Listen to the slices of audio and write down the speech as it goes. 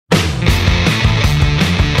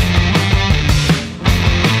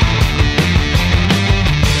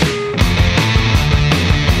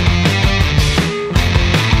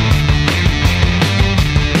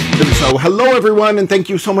Hello everyone, and thank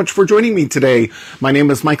you so much for joining me today. My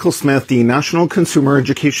name is Michael Smith, the National Consumer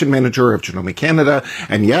Education Manager of Janome, Canada.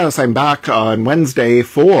 And yes, I'm back on Wednesday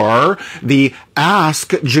for the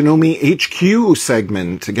Ask Janome HQ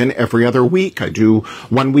segment. Again, every other week. I do,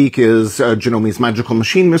 one week is Janome's Magical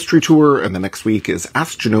Machine Mystery Tour, and the next week is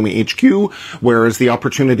Ask Janome HQ, where is the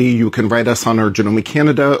opportunity you can write us on our Janome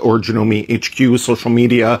Canada or Janome HQ social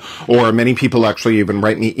media, or many people actually even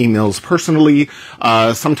write me emails personally.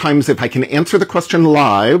 Sometimes if I can answer the question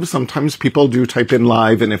live, sometimes people do type in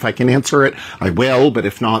live, and if I can answer it, I will, but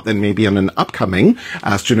if not, then maybe in an upcoming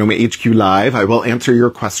Ask Janome HQ Live, I will answer your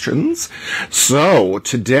questions. So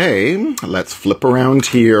today, let's flip around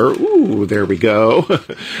here. Ooh, there we go.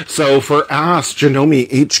 So for Ask Janome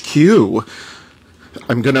HQ,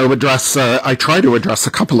 I'm going to address, I try to address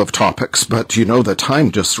a couple of topics, but you know, the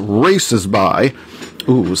time just races by.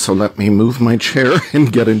 Ooh, so let me move my chair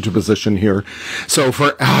and get into position here. So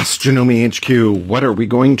for Ask Janome HQ, what are we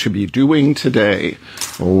going to be doing today?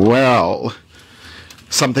 Well,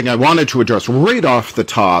 something I wanted to address right off the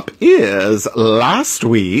top is last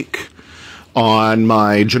week on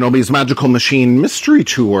my Janome's Magical Machine Mystery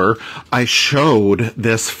Tour, I showed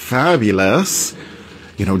this fabulous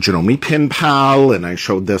Janome Pin Pal, and I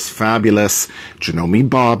showed this fabulous Janome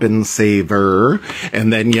Bobbin Saver,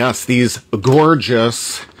 and then, yes, these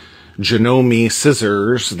gorgeous Janome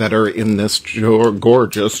scissors that are in this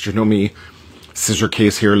gorgeous Janome scissor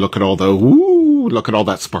case here. Look at all the, ooh, look at all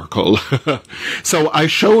that sparkle. So I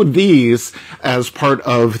showed these as part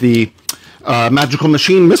of the Magical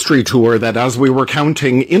Machine Mystery Tour, that as we were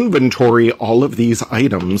counting inventory, all of these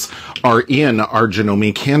items are in our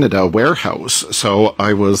Janome Canada warehouse. So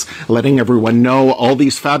I was letting everyone know all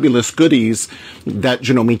these fabulous goodies that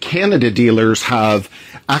Janome Canada dealers have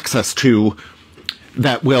access to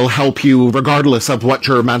that will help you regardless of what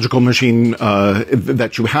your magical machine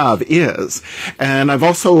that you have is. And I've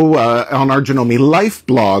also, on our Janome Life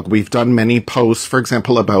blog, we've done many posts, for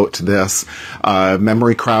example, about this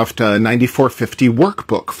MemoryCraft 9450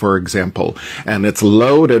 workbook, for example. And it's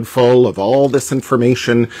loaded full of all this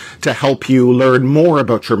information to help you learn more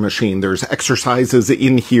about your machine. There's exercises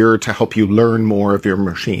in here to help you learn more of your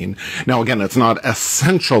machine. Now, again, it's not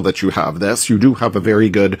essential that you have this. You do have a very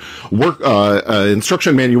good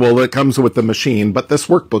instruction manual that comes with the machine, but this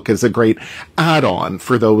workbook is a great add-on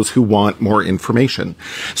for those who want more information.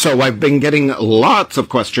 So I've been getting lots of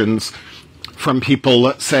questions from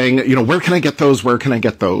people saying, where can I get those? Where can I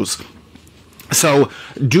get those? So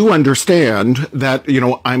do understand that,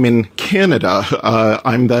 I'm in Canada.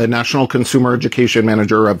 I'm the National Consumer Education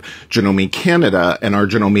Manager of Janome Canada, and our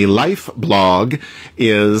Janome Life blog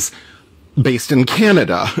is based in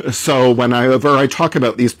Canada. So whenever I talk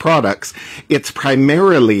about these products, it's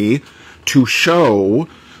primarily to show,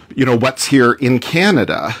 what's here in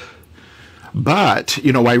Canada. But,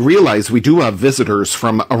 I realize we do have visitors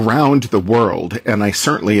from around the world, and I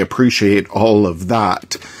certainly appreciate all of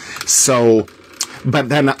that. So, but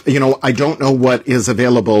then, I don't know what is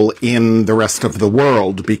available in the rest of the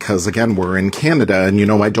world because, again, we're in Canada and,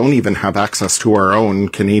 I don't even have access to our own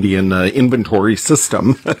Canadian inventory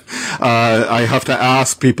system. I have to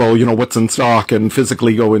ask people, what's in stock and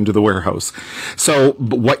physically go into the warehouse. So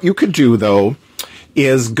what you could do, though,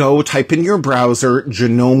 is go type in your browser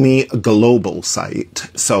Janome Global Site.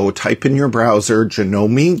 So type in your browser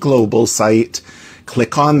Janome Global Site.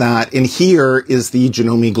 Click on that, and here is the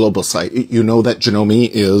Janome Global Site. You know that Janome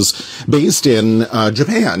is based in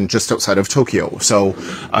Japan, just outside of Tokyo. So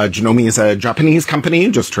Janome is a Japanese company,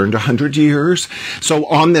 just turned 100 years. So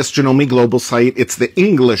on this Janome Global Site, it's the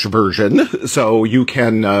English version, so you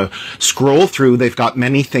can scroll through. They've got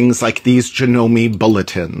many things like these Janome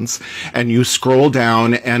bulletins, and you scroll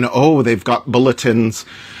down, and they've got bulletins,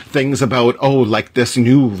 things about, like this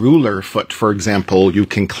new ruler foot, for example. You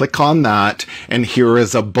can click on that, and here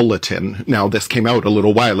is a bulletin. Now, this came out a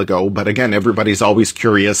little while ago, but again, everybody's always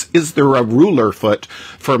curious, is there a ruler foot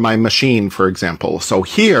for my machine, for example? So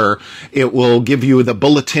here, it will give you the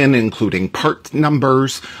bulletin, including part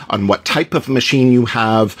numbers on what type of machine you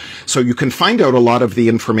have. So you can find out a lot of the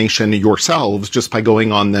information yourselves just by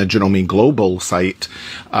going on the Janome Global Site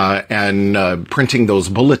and printing those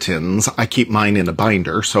bulletins. I keep mine in a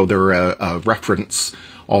binder, so they're a reference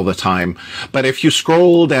all the time. But if you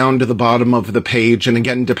scroll down to the bottom of the page, and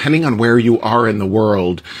again, depending on where you are in the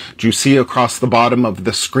world, do you see across the bottom of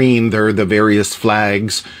the screen, there are the various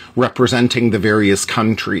flags representing the various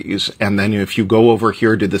countries. And then if you go over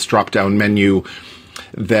here to this drop-down menu,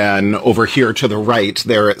 then over here to the right,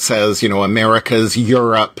 there it says, Americas,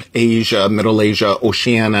 Europe, Asia, Middle Asia,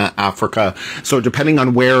 Oceania, Africa. So depending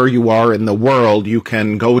on where you are in the world, you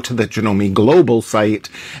can go to the Janome Global site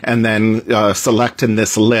and then select in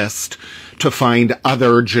this list to find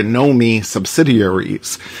other Janome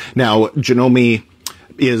subsidiaries. Now, Janome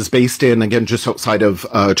is based in, again, just outside of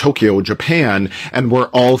Tokyo, Japan, and we're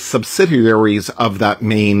all subsidiaries of that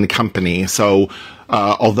main company. So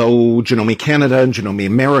although Janome Canada and Janome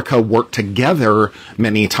America work together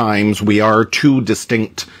many times, we are two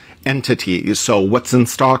distinct entities. So what's in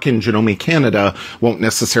stock in Janome Canada won't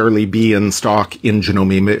necessarily be in stock in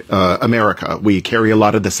Janome America. We carry a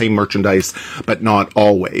lot of the same merchandise, but not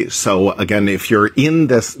always. So again, if you're in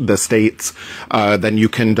the States, then you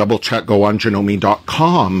can double check, go on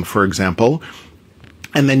janome.com, for example,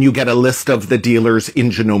 and then you get a list of the dealers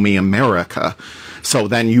in Janome America. So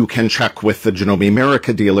then you can check with the Janome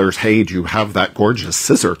America dealers, hey, do you have that gorgeous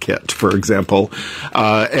scissor kit, for example,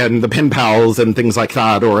 and the pin pals and things like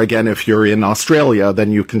that. Or again, if you're in Australia,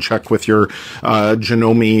 then you can check with your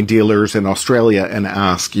Janome dealers in Australia and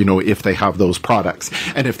ask, if they have those products.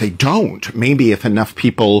 And if they don't, maybe if enough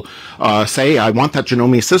people say, I want that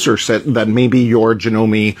Janome scissor set, then maybe your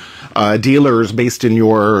Janome dealers based in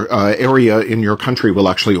your area, in your country, will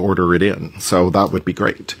actually order it in. So that would be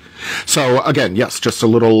great. So again, yes, just a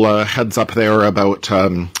little heads up there about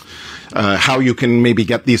how you can maybe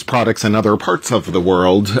get these products in other parts of the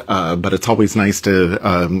world, but it's always nice to,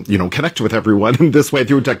 connect with everyone this way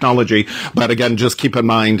through technology. But again, just keep in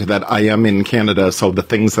mind that I am in Canada, so the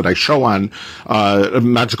things that I show on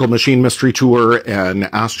Magical Machine Mystery Tour and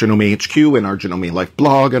Ask Janome HQ and our Janome Life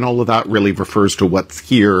blog and all of that really refers to what's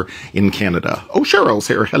here in Canada. Oh, Cheryl's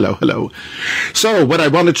here. Hello, hello. So what I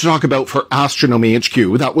wanted to talk about for Ask Janome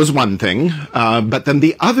HQ, that was one thing. But then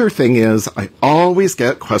the other thing is I always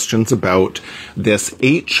get questions about this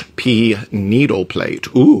HP needle plate,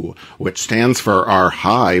 which stands for our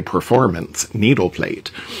high performance needle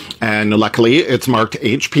plate. And luckily it's marked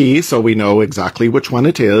HP, so we know exactly which one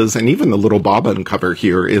it is. And even the little bobbin cover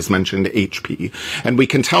here is mentioned HP. And we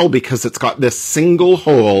can tell because it's got this single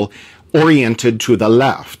hole oriented to the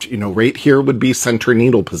left. Right here would be center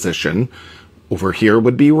needle position. Over here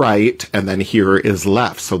would be right, and then here is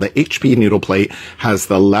left. So the HP needle plate has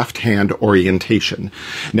the left-hand orientation.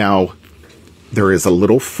 Now, there is a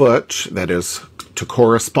little foot that is to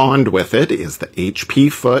correspond with it, is the HP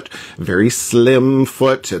foot, very slim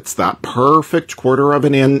foot. It's that perfect 1/4 of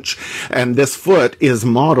an inch. And this foot is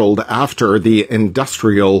modeled after the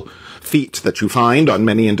industrial feet that you find on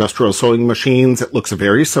many industrial sewing machines. It looks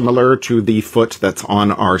very similar to the foot that's on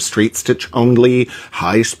our straight stitch only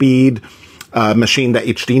high-speed machine, the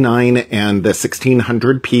HD9 and the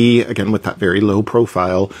 1600P, again with that very low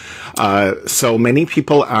profile. So many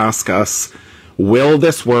people ask us, will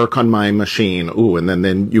this work on my machine? And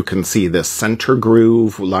then you can see this center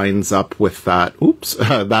groove lines up with that,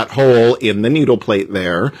 that hole in the needle plate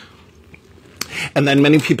there. And then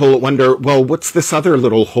many people wonder, well, what's this other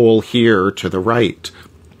little hole here to the right?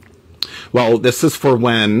 Well, this is for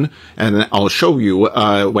when, and I'll show you,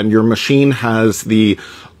 when your machine has the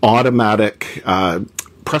automatic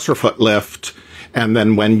presser foot lift, and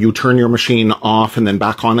then when you turn your machine off and then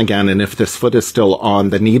back on again, and if this foot is still on,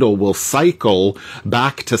 the needle will cycle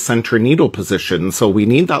back to center needle position. So we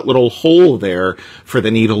need that little hole there for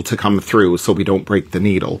the needle to come through so we don't break the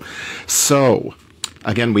needle. So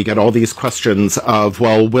again, we get all these questions of,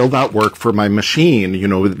 well, will that work for my machine?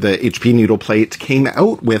 The HP needle plate came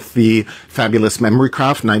out with the fabulous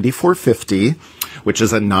Memorycraft 9450, which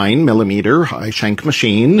is a 9mm high shank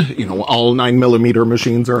machine. All 9mm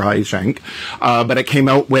machines are high shank. But it came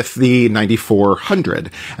out with the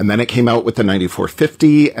 9400, and then it came out with the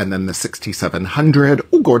 9450, and then the 6700.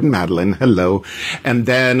 Oh, Gordon Madeline, hello. And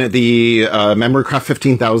then the Memorycraft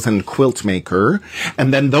 15000 quilt maker.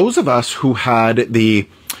 And then those of us who had the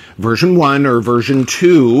version 1 or version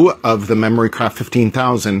 2 of the Memorycraft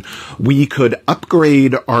 15000, we could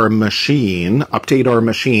upgrade our machine, update our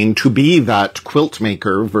machine to be that quilt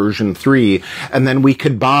maker version 3, and then we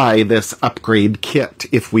could buy this upgrade kit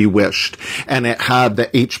if we wished. And it had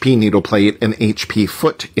the HP needle plate and HP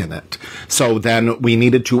foot in it. So then we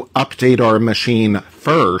needed to update our machine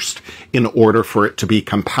first in order for it to be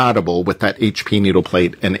compatible with that HP needle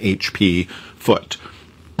plate and HP foot.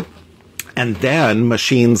 And then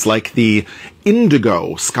machines like the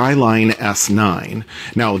Indigo Skyline S9.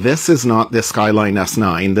 Now, this is not the Skyline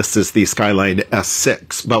S9, this is the Skyline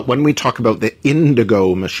S6. But when we talk about the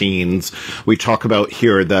Indigo machines, we talk about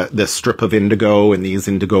here the strip of indigo and these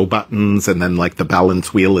indigo buttons, and then like the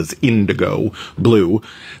balance wheel is indigo blue.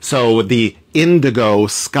 So the Indigo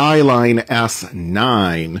Skyline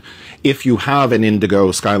S9. If you have an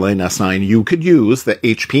Indigo Skyline S9, you could use the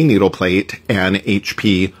HP needle plate and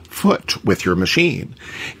HP foot with your machine.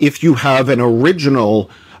 If you have an original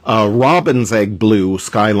Robin's Egg Blue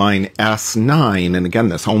Skyline S9, and again,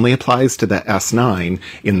 this only applies to the S9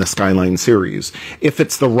 in the Skyline series. If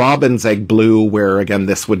it's the Robin's Egg Blue, where again,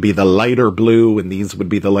 this would be the lighter blue and these would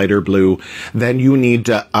be the lighter blue, then you need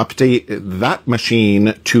to update that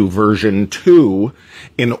machine to version 2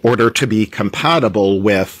 in order to be compatible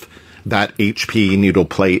with that HP needle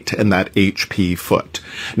plate and that HP foot.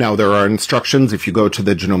 Now, there are instructions if you go to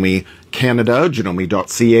the Janome Canada,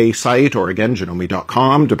 janome.ca site, or again,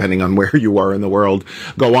 janome.com, depending on where you are in the world.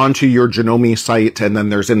 Go onto your Janome site, and then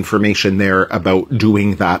there's information there about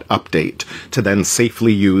doing that update to then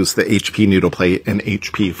safely use the HP needle plate and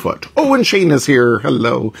HP foot. Oh, and Shane is here.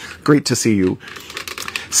 Hello. Great to see you.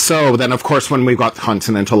 So then, of course, when we got the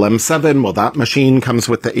Continental M7, well, that machine comes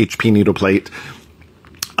with the HP needle plate.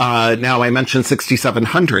 Now, I mentioned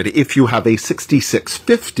 6700. If you have a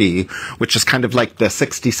 6650, which is kind of like the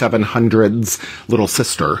 6700's little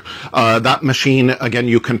sister, that machine, again,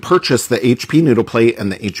 you can purchase the HP needle plate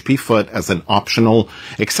and the HP foot as an optional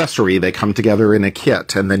accessory. They come together in a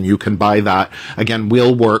kit, and then you can buy that. Again,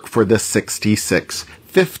 will work for the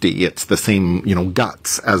 6650. It's the same,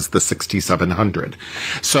 guts as the 6700.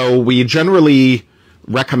 So we generally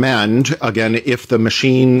recommend, again, if the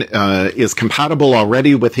machine is compatible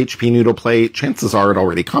already with HP needle plate, chances are it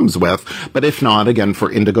already comes with, but if not, again,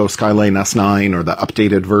 for Indigo Skyline S9 or the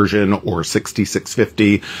updated version or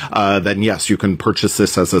 6650, then yes, you can purchase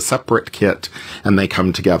this as a separate kit and they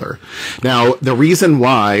come together. Now, the reason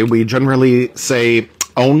why we generally say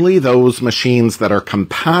only those machines that are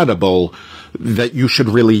compatible that you should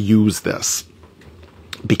really use this,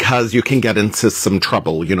 because you can get into some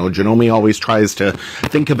trouble. Janome always tries to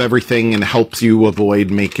think of everything and helps you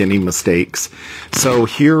avoid make any mistakes. So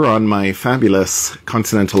here on my fabulous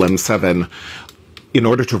Continental M7, in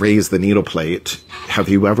order to raise the needle plate, have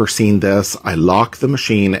you ever seen this? I lock the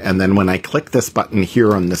machine, and then when I click this button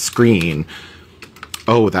here on the screen,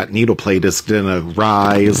 oh, that needle plate is gonna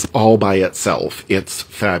rise all by itself. It's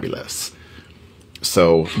fabulous.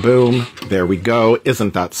 So, boom, there we go.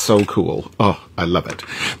 Isn't that so cool? Oh, I love it.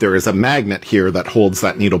 There is a magnet here that holds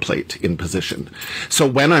that needle plate in position. So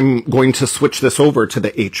when I'm going to switch this over to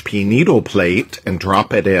the HP needle plate and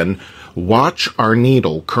drop it in, watch our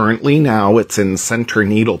needle. Currently now it's in center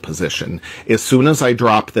needle position. As soon as I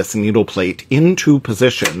drop this needle plate into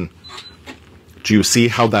position, do you see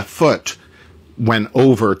how that foot went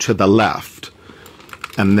over to the left?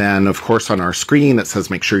 And then, of course, on our screen, it says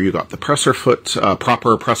make sure you got the presser foot,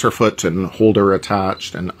 proper presser foot and holder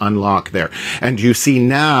attached, and unlock there. And you see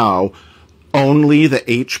now only the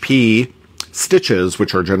HP stitches,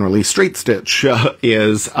 which are generally straight stitch,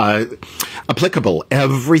 is applicable.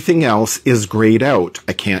 Everything else is grayed out.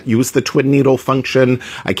 I can't use the twin needle function.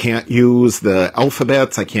 I can't use the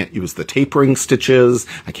alphabets. I can't use the tapering stitches.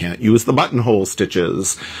 I can't use the buttonhole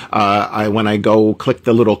stitches. When I go click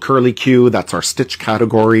the little curly Q, that's our stitch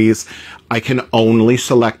categories. I can only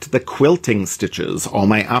select the quilting stitches. All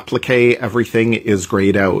my applique, everything is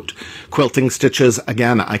grayed out. Quilting stitches,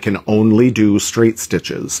 again, I can only do straight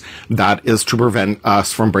stitches. That is to prevent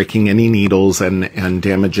us from breaking any needles and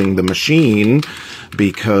damaging the machine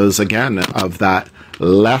because, again, of that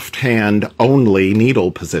left hand only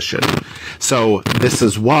needle position. So this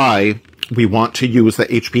is why we want to use the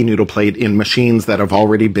HP needle plate in machines that have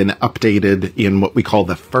already been updated in what we call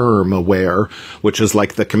the firmware, which is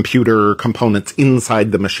like the computer components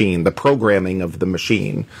inside the machine, the programming of the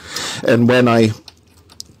machine. And when I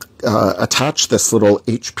attach this little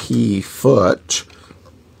HP foot,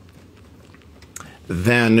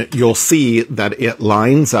 then you'll see that it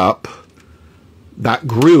lines up, that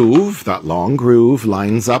groove, that long groove,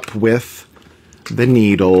 lines up with the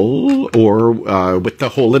needle or with the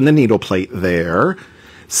hole in the needle plate there.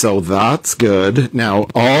 So that's good. Now,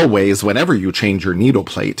 always, whenever you change your needle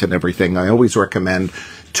plate and everything, I always recommend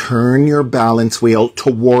turn your balance wheel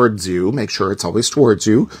towards you. Make sure it's always towards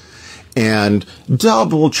you. And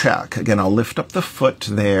double check. Again, I'll lift up the foot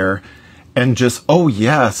there and just, oh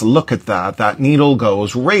yes, look at that. That needle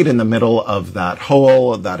goes right in the middle of that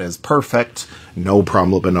hole. That is perfect. No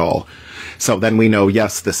problem at all. So then we know,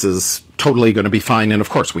 yes, this is totally going to be fine. And of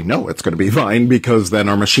course, we know it's going to be fine because then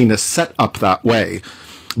our machine is set up that way.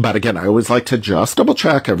 But again, I always like to just double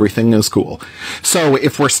check everything is cool. So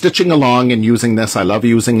if we're stitching along and using this, I love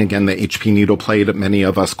using, again, the HP needle plate. Many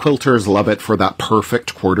of us quilters love it for that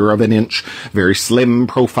perfect 1/4 of an inch, very slim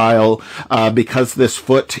profile. Because this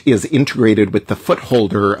foot is integrated with the foot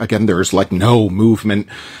holder, again, there's like no movement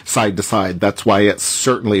side to side. That's why it's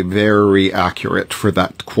certainly very accurate for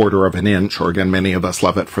that 1/4 of an inch, or again, many of us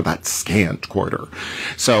love it for that scant 1/4.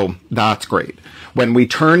 So that's great. When we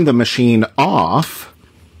turn the machine off,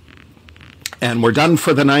 and we're done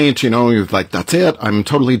for the night, you know, you're like, that's it, I'm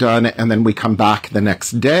totally done. And then we come back the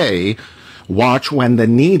next day, watch when the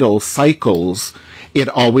needle cycles, it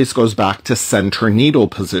always goes back to center needle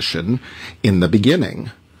position in the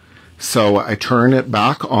beginning. So I turn it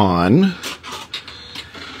back on.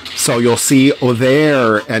 So you'll see, oh,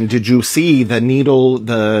 there, and did you see the needle,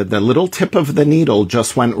 the little tip of the needle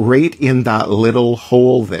just went right in that little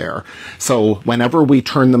hole there. So whenever we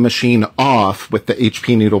turn the machine off with the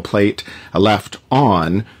HP needle plate left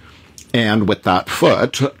on, and with that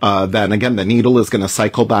foot, then again, the needle is going to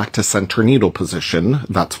cycle back to center needle position.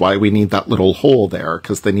 That's why we need that little hole there,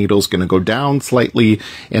 because the needle's going to go down slightly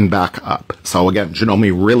and back up. So again,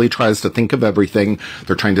 Janome really tries to think of everything.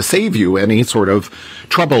 They're trying to save you any sort of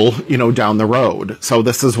trouble, you know, down the road. So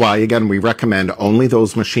this is why, again, we recommend only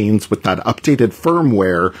those machines with that updated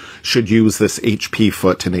firmware should use this HP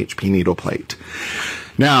foot and HP needle plate.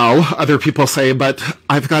 Now, other people say, but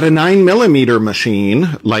I've got a 9mm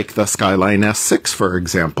machine, like the Skyline S6, for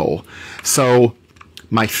example. So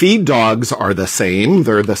my feed dogs are the same.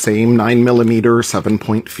 They're the same 9mm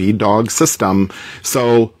 7-point feed dog system.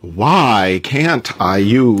 So why can't I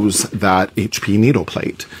use that HP needle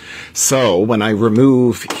plate? So when I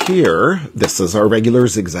remove here, this is our regular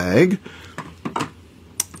zigzag,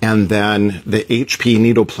 and then the HP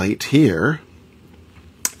needle plate here.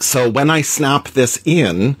 So when I snap this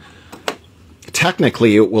in,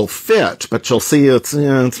 technically it will fit, but you'll see it's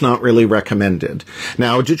not really recommended.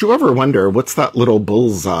 Now, did you ever wonder, what's that little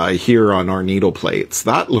bullseye here on our needle plates?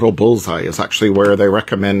 That little bullseye is actually where they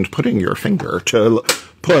recommend putting your finger to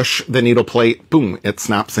push the needle plate, boom, it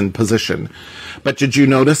snaps in position. But did you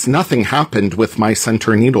notice nothing happened with my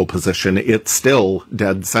center needle position? It's still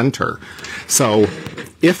dead center. So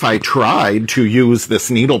if I tried to use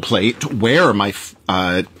this needle plate where my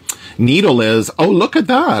needle is, oh, look at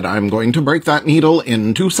that, I'm going to break that needle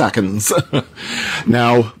in 2 seconds.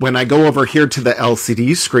 Now, when I go over here to the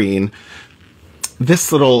LCD screen,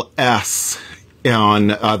 this little S on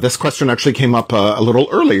this question actually came up a little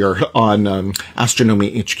earlier on Ask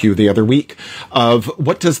Janome HQ the other week, of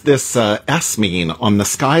what does this S mean on the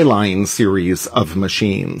Skyline series of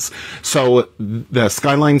machines. So the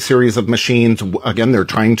Skyline series of machines, again, they're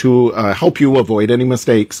trying to help you avoid any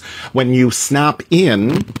mistakes. When you snap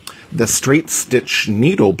in the straight stitch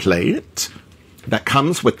needle plate that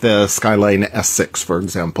comes with the Skyline S6, for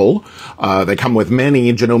example. They come with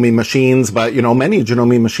many Janome machines, but, you know, many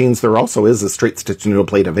Janome machines, there also is a straight stitch needle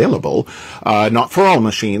plate available. Not for all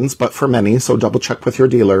machines, but for many, so double check with your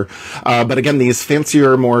dealer. But again, these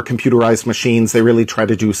fancier, more computerized machines, they really try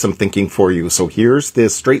to do some thinking for you. So here's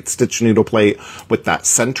this straight stitch needle plate with that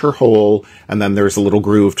center hole, and then there's a little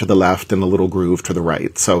groove to the left and a little groove to the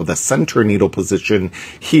right. So the center needle position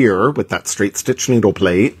here with that straight stitch needle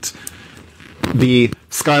plate. The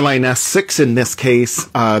Skyline S6 in this case,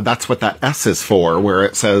 that's what that S is for, where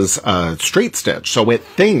it says straight stitch. So it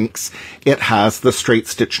thinks it has the straight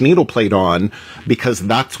stitch needle plate on because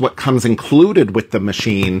that's what comes included with the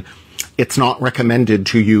machine. It's not recommended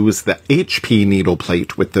to use the HP needle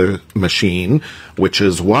plate with the machine, which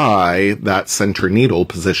is why that center needle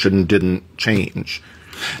position didn't change.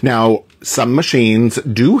 Now, some machines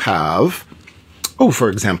do have,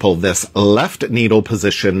 for example, this left needle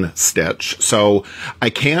position stitch. So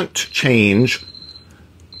I can't change,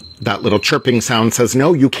 that little chirping sound says,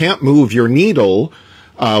 no, you can't move your needle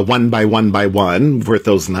one by one with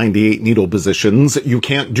those 98 needle positions. You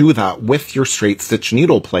can't do that with your straight stitch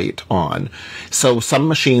needle plate on. So some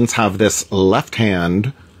machines have this left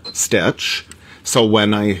hand stitch. So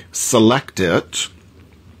when I select it,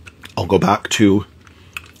 I'll go back to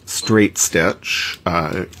straight stitch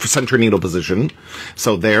for center needle position.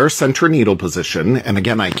 So there's center needle position. And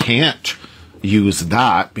again, I can't use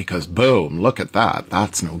that because boom, look at that.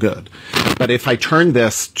 That's no good. But if I turn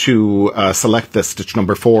this to select this stitch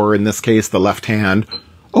number 4, in this case, the left hand,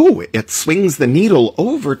 it swings the needle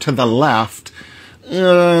over to the left.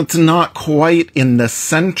 It's not quite in the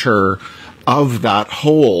center of that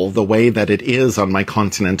hole the way that it is on my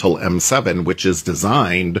Continental M7, which is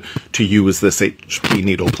designed to use this HP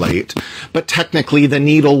needle plate. But technically the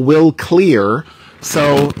needle will clear.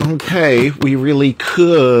 So, okay, we really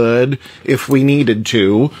could, if we needed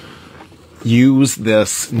to, use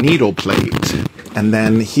this needle plate. And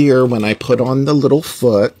then here, when I put on the little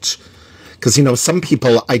foot, because, you know, some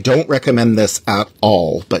people, I don't recommend this at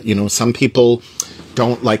all, but, you know, some people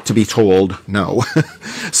don't like to be told no.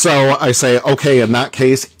 So I say, okay, in that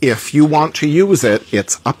case, if you want to use it,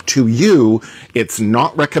 it's up to you. It's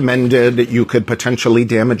not recommended. You could potentially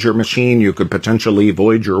damage your machine. You could potentially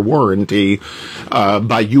void your warranty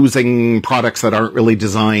by using products that aren't really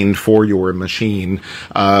designed for your machine.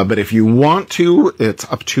 But if you want to, it's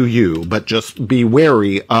up to you. But just be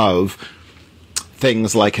wary of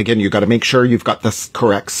things like, again, you got to make sure you've got this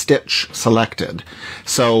correct stitch selected.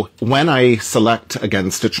 So when I select,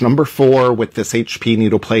 again, stitch number 4 with this HP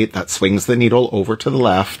needle plate, that swings the needle over to the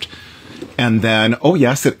left. And then, oh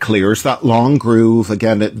yes, it clears that long groove.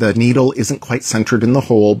 Again, the needle isn't quite centered in the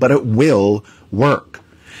hole, but it will work.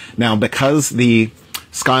 Now, because the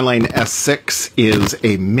Skyline S6 is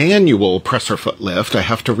a manual presser foot lift, I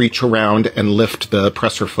have to reach around and lift the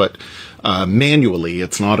presser foot manually.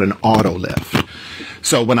 It's not an auto lift.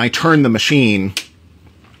 So when I turn the machine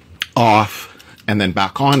off and then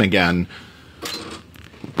back on again,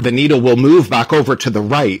 the needle will move back over to the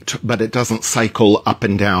right, but it doesn't cycle up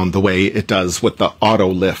and down the way it does with the auto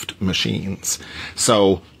lift machines.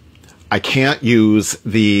 So I can't use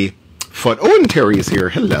the foot. Oh, and Terry's here.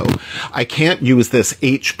 Hello. I can't use this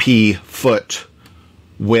HP foot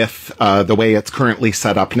with the way it's currently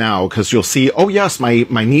set up now, because you'll see, oh yes, my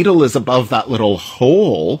needle is above that little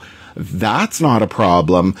hole. That's not a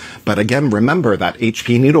problem. But again, remember that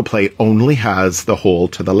HP needle plate only has the hole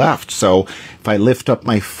to the left. So if I lift up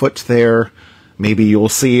my foot there, maybe you'll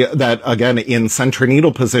see that, again, in center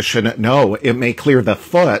needle position, no, it may clear the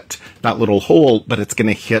foot, that little hole, but it's going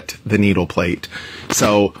to hit the needle plate.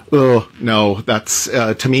 So, no, that's,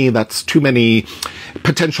 to me, that's too many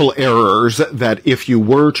potential errors that if you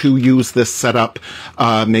were to use this setup,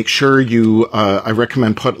 make sure you, I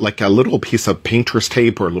recommend put like a little piece of painter's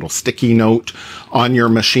tape or a little sticky note on your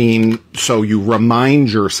machine so you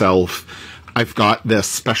remind yourself, I've got this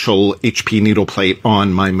special HP needle plate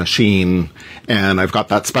on my machine, and I've got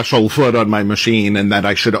that special foot on my machine, and that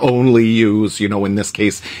I should only use, you know, in this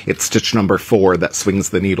case, it's stitch number 4 that swings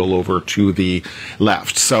the needle over to the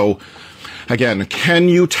left. So, again, can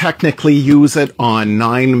you technically use it on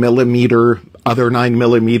 9mm, other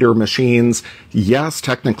 9mm machines? Yes,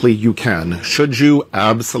 technically you can. Should you?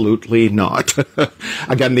 Absolutely not.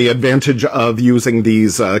 Again, the advantage of using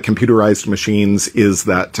these computerized machines is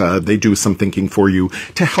that they do some thinking for you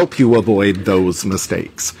to help you avoid those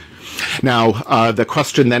mistakes. Now, the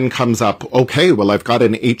question then comes up, okay, well, I've got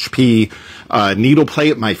an HP needle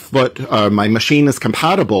plate. My machine is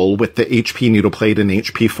compatible with the HP needle plate and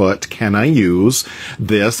HP foot. Can I use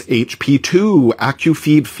this HP2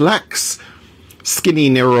 AccuFeed Flex skinny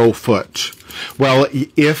narrow foot? Well,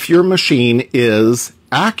 if your machine is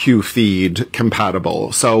AccuFeed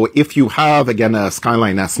compatible. So if you have, again, a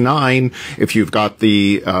Skyline S9, if you've got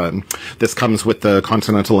the, this comes with the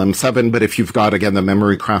Continental M7, but if you've got, again, the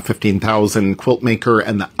MemoryCraft 15000 quilt maker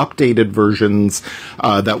and the updated versions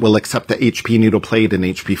that will accept the HP needle plate and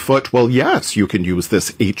HP foot, well, yes, you can use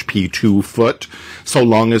this HP2 foot so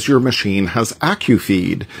long as your machine has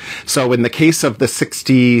AccuFeed. So in the case of the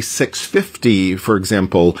 6650, for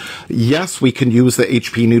example, yes, we can use the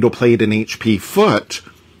HP needle plate and HP foot,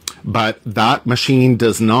 but that machine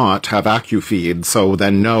does not have AccuFeed, so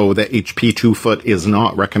then no, the HP2 foot is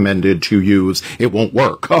not recommended to use. It won't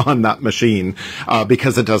work on that machine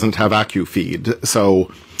because it doesn't have AccuFeed.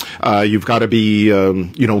 So you've got to be,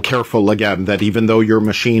 you know, careful again that even though your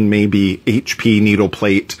machine may be HP needle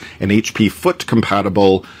plate and HP foot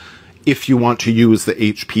compatible, if you want to use the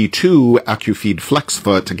HP2 AccuFeed Flex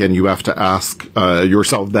Foot, again, you have to ask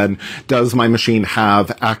yourself then, does my machine have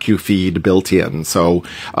AccuFeed built in? So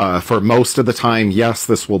for most of the time, yes,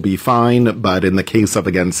 this will be fine. But in the case of,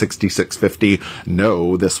 again, 6650,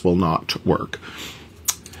 no, this will not work.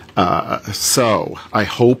 So I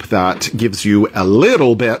hope that gives you a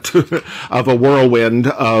little bit of a whirlwind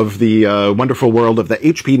of the wonderful world of the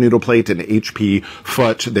HP needle plate and HP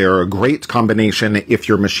foot. They're a great combination if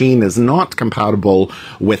your machine is not compatible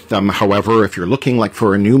with them. However, if you're looking like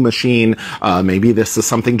for a new machine, maybe this is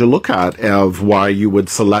something to look at of why you would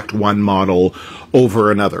select one model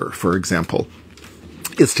over another, for example,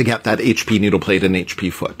 is to get that HP needle plate and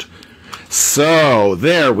HP foot. So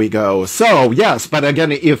there we go. So yes, but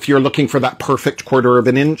again, if you're looking for that perfect 1/4 of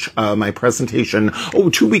an inch, my presentation,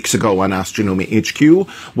 2 weeks ago on Ask Janome HQ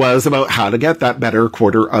was about how to get that better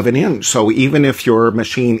 1/4 of an inch. So even if your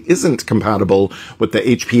machine isn't compatible with the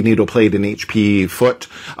HP needle plate and HP foot,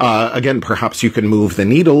 again, perhaps you can move the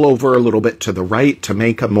needle over a little bit to the right to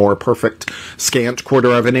make a more perfect scant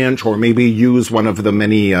 1/4 of an inch, or maybe use one of the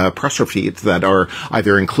many pressure feeds that are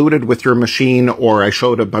either included with your machine, or I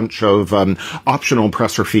showed a bunch of optional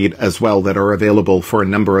pressure feed as well that are available for a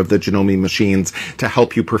number of the Janome machines to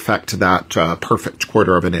help you perfect that perfect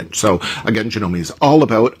 1/4 of an inch. So again, Janome is all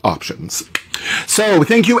about options. So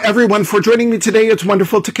thank you everyone for joining me today. It's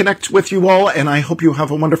wonderful to connect with you all, and I hope you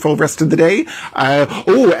have a wonderful rest of the day.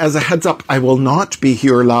 As a heads up, I will not be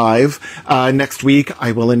here live next week.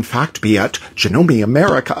 I will in fact be at Janome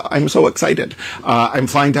America. I'm so excited. I'm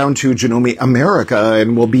flying down to Janome America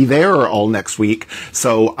and will be there all next week.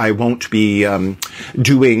 So I won't be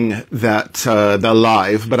doing that the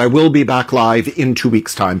live, but I will be back live in 2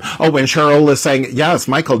 weeks' time. Oh, and Cheryl is saying, yes,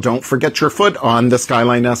 Michael, don't forget your foot on the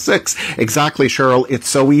Skyline S6. Exactly, Cheryl. It's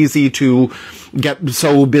so easy to get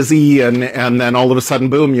so busy and then all of a sudden,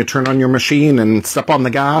 boom, you turn on your machine and step on the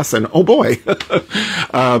gas and oh boy.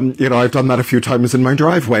 I've done that a few times in my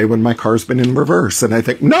driveway when my car's been in reverse and I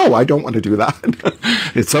think, no, I don't want to do that.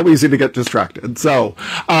 It's so easy to get distracted. So,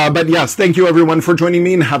 but yes, thank you everyone for joining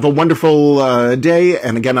me and have a wonderful day.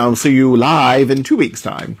 And again, I'll see you live in 2 weeks'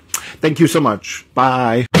 time. Thank you so much.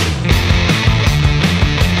 Bye.